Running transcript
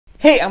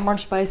Hey, I'm Mark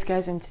Spice,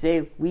 guys, and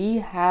today we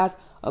have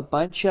a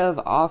bunch of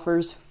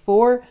offers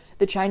for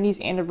the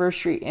Chinese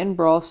anniversary in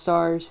Brawl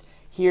Stars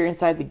here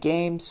inside the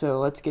game. So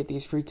let's get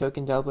these free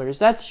token doublers.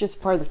 That's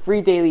just part of the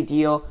free daily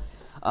deal.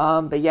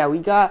 But yeah, we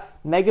got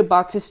mega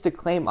boxes to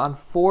claim on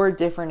 4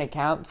 different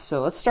accounts.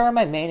 So let's start on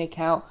my main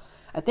account.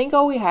 I think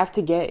all we have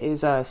to get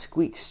is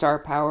Squeak Star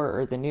Power,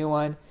 or the new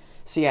one.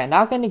 So yeah,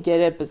 not going to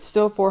get it, but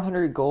still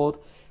 400 gold.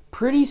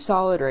 Pretty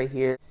solid right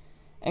here.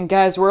 And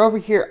guys, we're over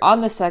here on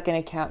the second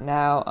account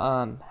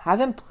now.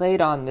 Haven't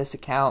played on this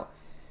account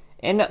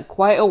in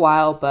quite a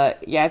while,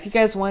 but yeah, if you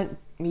guys want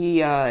me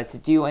to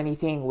do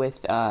anything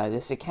with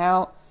this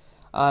account,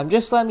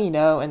 just let me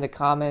know in the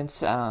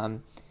comments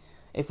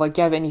if you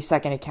have any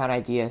second account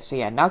ideas. So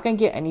yeah, not gonna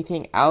get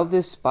anything out of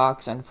this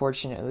box,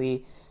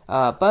 unfortunately,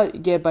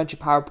 but get a bunch of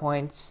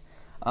PowerPoints.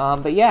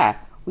 But yeah,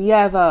 we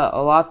have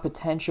a lot of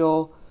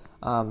potential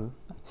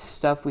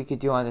stuff we could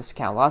do on this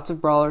account. Lots of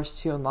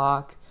brawlers to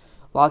unlock.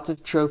 Lots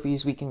of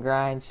trophies we can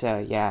grind, so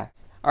yeah.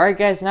 Alright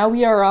guys, now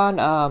we are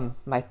on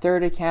my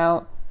third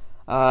account.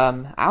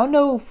 I don't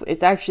know if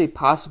it's actually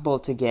possible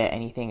to get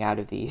anything out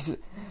of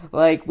these.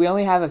 Like, we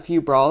only have a few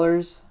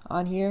brawlers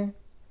on here.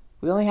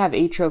 We only have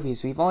 8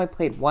 trophies. We've only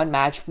played 1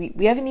 match.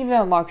 We haven't even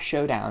unlocked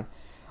Showdown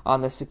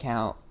on this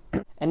account.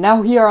 And now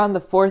we are on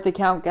the 4th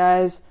account,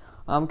 guys.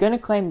 I'm gonna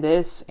claim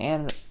this,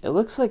 and it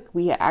looks like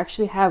we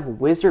actually have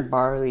Wizard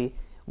Barley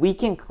we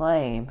can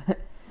claim.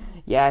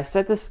 Yeah, I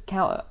set this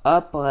account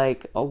up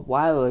like a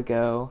while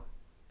ago.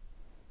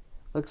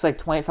 Looks like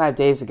 25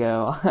 days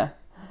ago.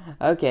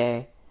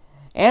 Okay.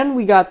 And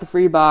we got the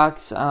free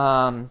box,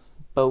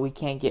 but we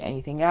can't get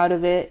anything out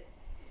of it.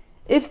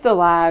 If the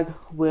lag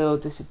will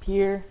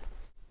disappear.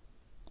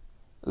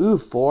 Ooh,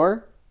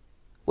 4?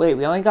 Wait,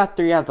 we only got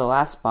 3 out of the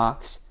last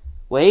box.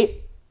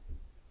 Wait.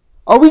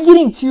 Are we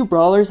getting 2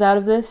 brawlers out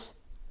of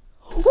this?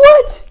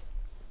 What?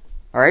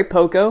 Alright,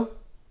 Poco.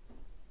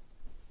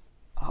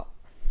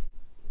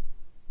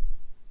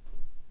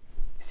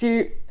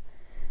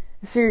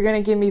 So you're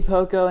gonna give me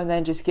Poco and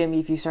then just give me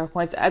a few star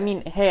points? I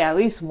mean, hey, at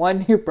least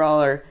 1 new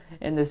brawler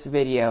in this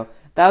video.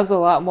 That was a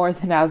lot more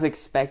than I was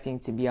expecting,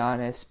 to be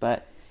honest,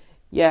 but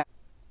yeah.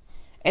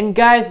 And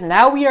guys,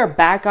 now we are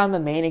back on the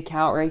main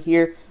account right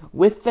here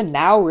with the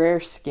now rare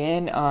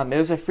skin. It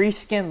was a free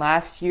skin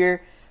last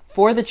year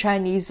for the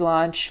Chinese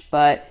launch,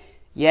 but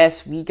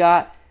yes, we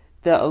got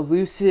the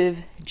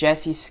elusive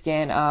Jessie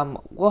skin.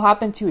 We'll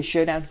hop into a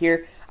showdown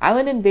here.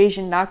 Island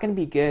Invasion, not gonna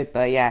be good,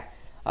 but yeah.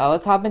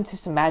 Let's hop into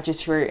some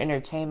matches for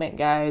entertainment,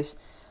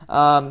 guys.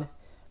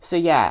 So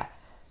yeah,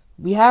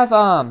 we have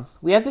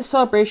this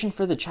celebration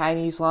for the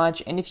Chinese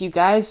launch, and if you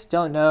guys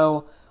don't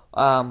know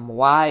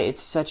why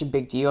it's such a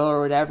big deal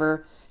or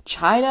whatever,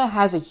 China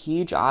has a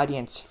huge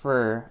audience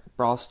for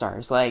Brawl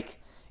Stars. Like,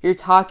 you're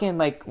talking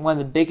like one of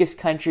the biggest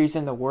countries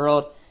in the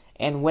world,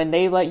 and when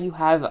they let you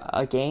have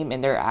a game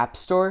in their app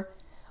store,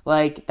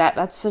 like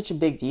that's such a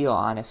big deal,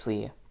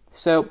 honestly.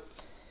 So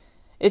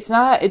it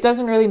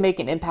doesn't really make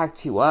an impact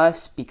to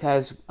us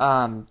because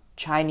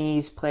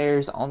Chinese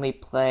players only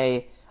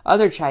play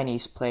other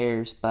Chinese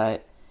players,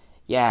 but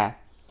yeah,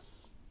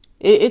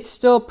 it's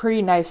still a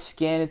pretty nice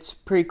skin. It's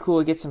pretty cool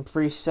to get some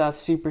free stuff.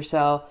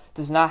 Supercell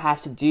does not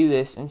have to do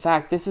this. In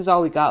fact, this is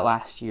all we got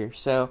last year.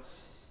 So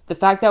the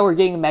fact that we're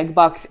getting a mega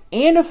box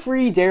and a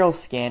free Daryl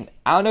skin,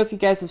 I don't know if you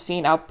guys have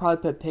seen, I'll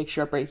probably put a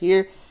picture up right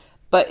here,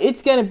 but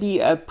it's gonna be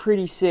a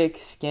pretty sick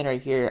skin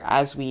right here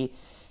as we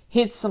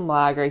hit some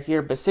lag right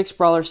here, but 6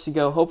 brawlers to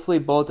go. Hopefully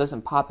Bull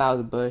doesn't pop out of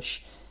the bush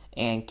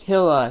and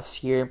kill us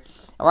here.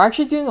 And we're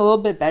actually doing a little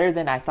bit better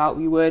than I thought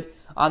we would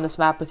on this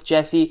map with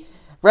Jessie.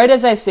 Right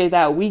as I say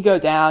that, we go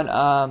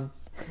down.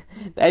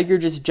 Edgar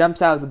just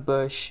jumps out of the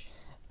bush.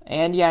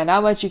 And yeah,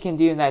 not much you can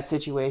do in that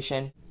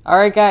situation.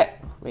 Alright guys,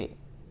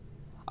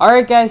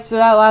 so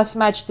that last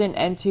match didn't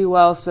end too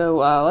well, so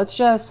let's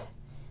just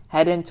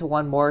head into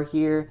one more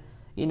here,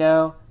 you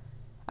know.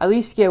 At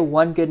least get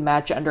 1 good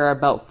match under our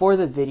belt for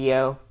the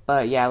video.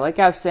 But yeah, like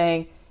I was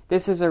saying,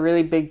 this is a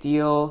really big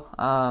deal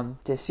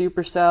to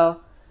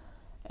Supercell.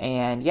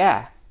 And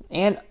yeah,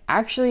 and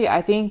actually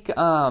I think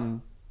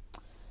the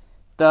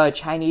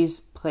Chinese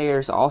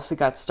players also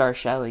got Star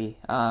Shelly.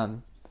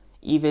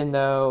 Even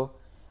though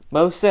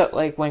most of,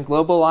 like, when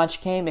global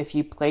launch came, if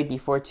you played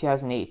before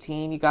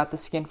 2018, you got the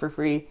skin for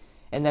free.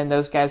 And then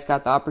those guys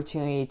got the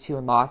opportunity to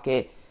unlock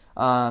it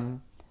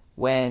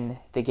when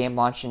the game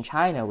launched in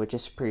China, which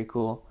is pretty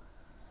cool.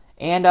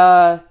 And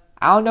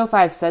I don't know if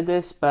I've said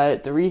this,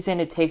 but the reason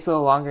it takes a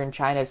little longer in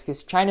China is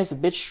because China's a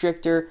bit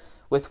stricter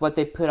with what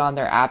they put on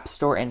their app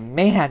store, and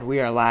man,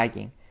 we are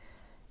lagging.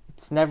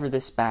 It's never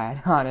this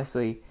bad,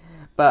 honestly.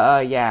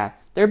 But yeah,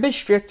 they're a bit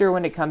stricter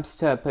when it comes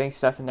to putting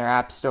stuff in their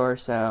app store,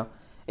 so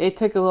it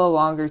took a little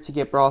longer to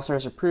get Brawl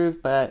Stars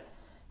approved, but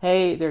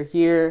hey, they're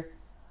here.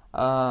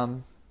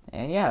 And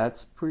yeah,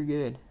 that's pretty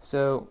good.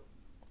 So,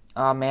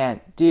 oh man,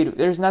 dude,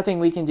 there's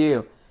nothing we can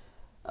do.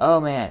 Oh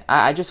man,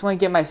 I just want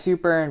to get my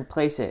super and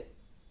place it.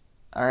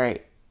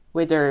 Alright,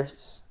 wait,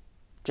 there's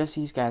just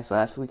these guys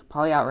left. We could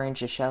probably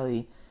outrange a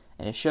Shelly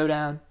in a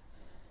showdown.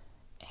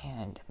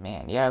 And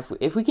man, yeah,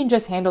 if we can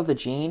just handle the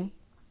Gene,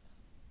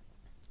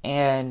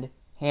 and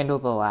handle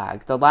the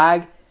lag. The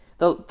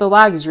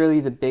lag is really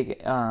the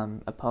big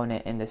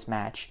opponent in this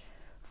match,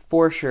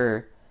 for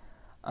sure.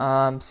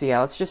 So yeah,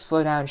 let's just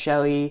slow down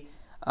Shelly.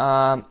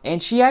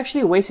 And she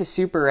actually wastes a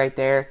super right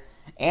there.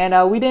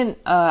 And we didn't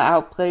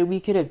outplay. We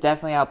could have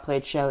definitely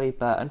outplayed Shelly,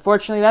 but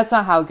unfortunately that's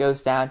not how it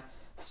goes down.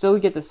 Still, we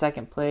get the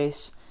second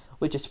place,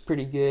 which is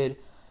pretty good,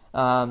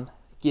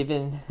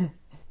 given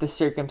the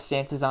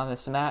circumstances on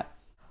this map.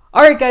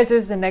 Alright guys,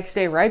 this is the next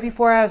day right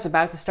before I was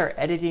about to start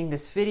editing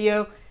this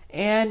video,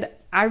 and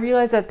I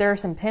realized that there are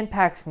some pin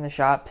packs in the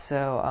shop,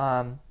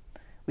 so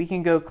we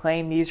can go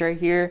claim these right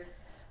here.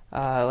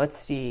 Let's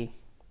see.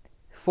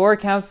 4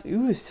 accounts.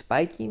 Ooh,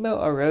 Spike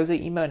emote, a Rosa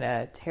emote, and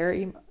a Terra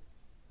emote.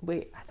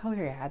 Wait, I thought we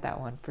already had that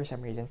one for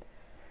some reason.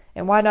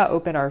 And why not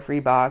open our free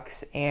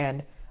box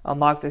and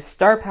unlock the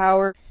star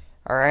power?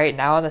 Alright,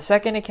 now on the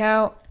second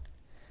account.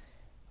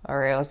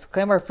 Alright, let's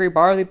claim our free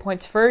barley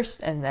points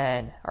first, and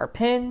then our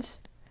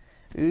pins.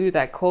 Ooh,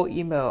 that Colt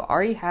emote. I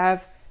already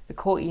have the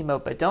Colt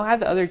emote, but don't have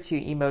the other 2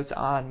 emotes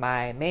on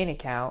my main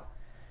account.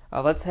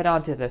 Let's head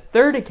on to the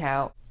third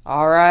account.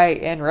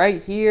 Alright, and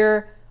right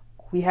here,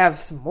 we have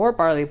some more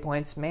barley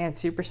points. Man,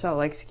 Supercell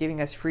likes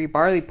giving us free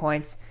barley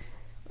points.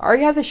 I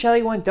already have the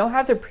Shelly one, don't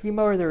have the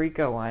Primo or the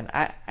Rico one.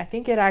 I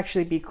think it'd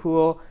actually be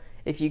cool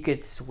if you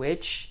could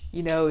switch,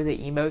 the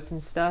emotes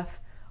and stuff,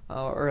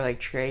 or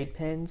like trade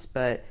pins,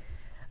 but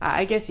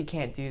I guess you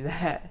can't do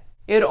that.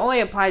 It would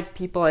only apply to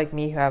people like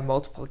me who have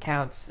multiple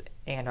accounts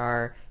and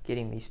are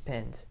getting these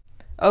pins.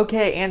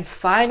 Okay, and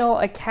final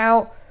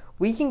account,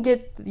 we can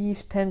get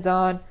these pins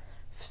on.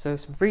 So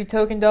some free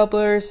token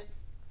doublers.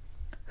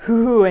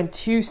 Ooh, and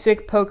 2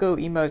 sick Poco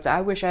emotes.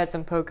 I wish I had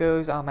some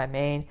Pocos on my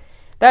main.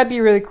 That'd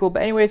be really cool.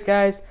 But anyways,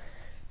 guys,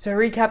 to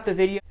recap the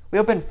video, we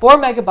opened 4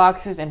 mega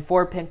boxes and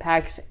 4 pin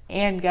packs.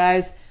 And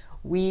guys,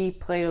 we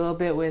played a little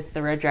bit with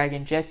the Red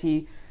Dragon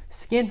Jessie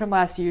skin from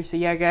last year. So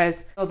yeah,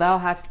 guys, that'll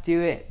have to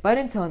do it. But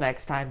until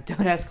next time,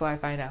 don't ask why,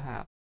 find out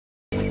how.